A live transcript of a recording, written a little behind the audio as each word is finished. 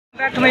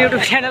तुम्हें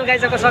YouTube channel का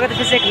सबका स्वागत है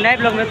फिर से एक नए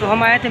ब्लॉग में। तो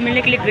हम आए थे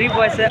मिलने के लिए गरीब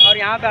बॉय से और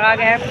यहाँ पर आ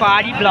गए हैं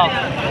पहाड़ी ब्लॉग।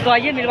 तो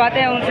आइए मिलवाते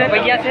हैं उनसे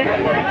भैया से।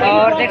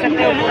 और देख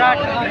सकते हो पूरा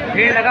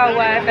भीड़ लगा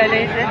हुआ है पहले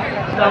ही से।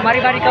 तो हमारी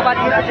बारी कब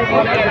आती है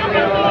और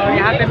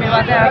यहाँ पे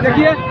मिलवाते हैं।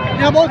 देखिए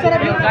यहाँ बहुत सारा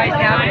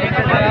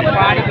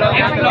पहाड़ी ब्लॉग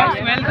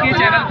के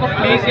चैनल को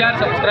प्लीज़ यार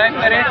सब्सक्राइब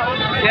करें,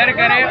 शेयर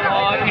करें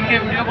और इनके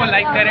वीडियो को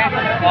लाइक करें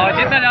और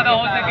जितना ज़्यादा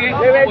हो सके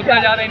उतना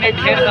ज़्यादा इन्हें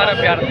ढेर सारा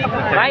प्यार दें।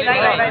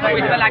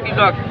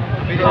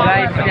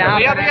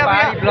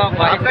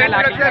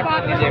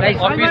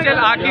 ऑफिशियल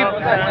आकिब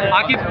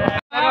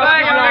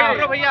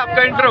भैया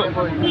आपका intro.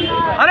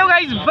 Hello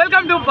guys,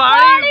 welcome to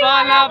पहाड़ी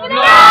वाला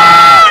ब्लॉग।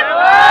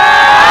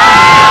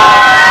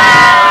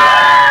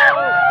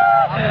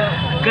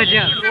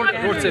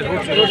 रोड से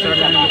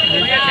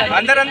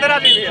अंदर अंदर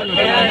आते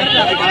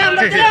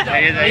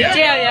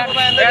नीचे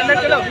अंदर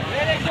चलो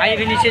भाई,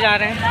 अभी नीचे जा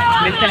रहे हैं,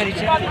 मिलते हैं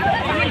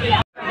नीचे।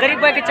 गरीब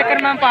भाई के चक्कर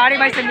में हम पहाड़ी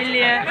भाई से मिल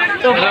लिए हैं।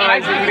 तो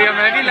भाई शुक्रिया,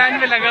 मैं भी लाइन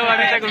में लगा हुआ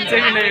अभी तक उनसे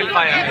भी नहीं मिल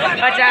पाया।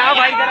 अच्छा आओ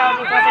भाई जरा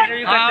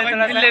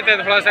मिल लेते हैं,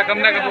 थोड़ा सा कम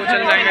ना कम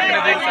चल जाएंगे इतने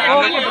दूर से।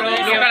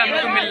 हम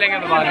लोग को मिल लेंगे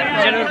दोबारा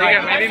जरूर। ठीक है,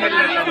 मैं भी मिल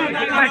लेता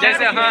हूँ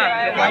जैसे। हाँ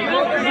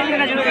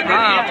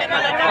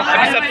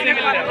अभी सबसे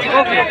मिल रहे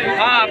हैं।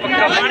 हाँ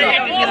पक्का।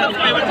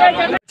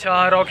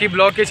 अच्छा, रॉकी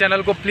ब्लॉग के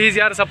चैनल को प्लीज़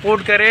यार सपोर्ट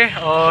करें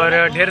और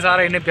ढेर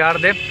सारा इन्हें प्यार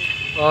दें।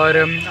 और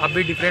आप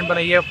भी डिफरेंट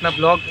बनाइए अपना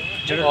ब्लॉग।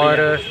 और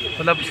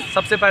मतलब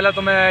सबसे पहला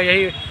तो मैं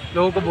यही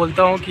लोगों को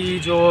बोलता हूँ कि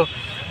जो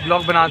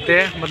ब्लॉग बनाते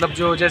हैं, मतलब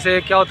जो जैसे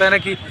क्या होता है ना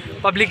कि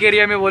पब्लिक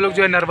एरिया में वो लोग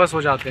जो है नर्वस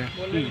हो जाते हैं,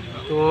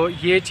 तो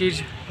ये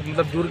चीज़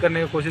मतलब दूर करने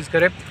की कोशिश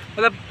करें।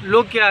 मतलब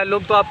लोग क्या है,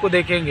 लोग तो आपको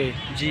देखेंगे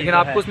जी, लेकिन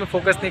आपको उसमें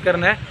फोकस नहीं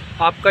करना है।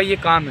 आपका ये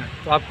काम है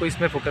तो आपको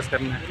इसमें फोकस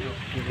करना है।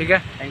 ठीक है,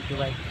 थैंक यू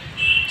भाई।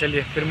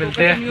 चलिए फिर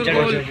मिलते हैं।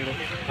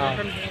 हाँ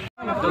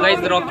तो गाइस,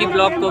 रॉकी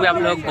ब्लॉग को भी आप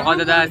लोग बहुत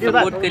ज़्यादा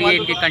सपोर्ट करिए।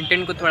 इनके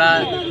कंटेंट को थोड़ा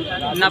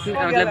ना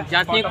मतलब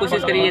जांचने की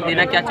कोशिश करिए,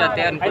 देना क्या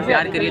चाहते हैं उनको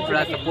प्यार करिए,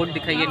 थोड़ा सपोर्ट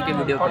दिखाइए इनके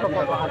वीडियो को।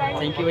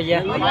 थैंक यू भैया।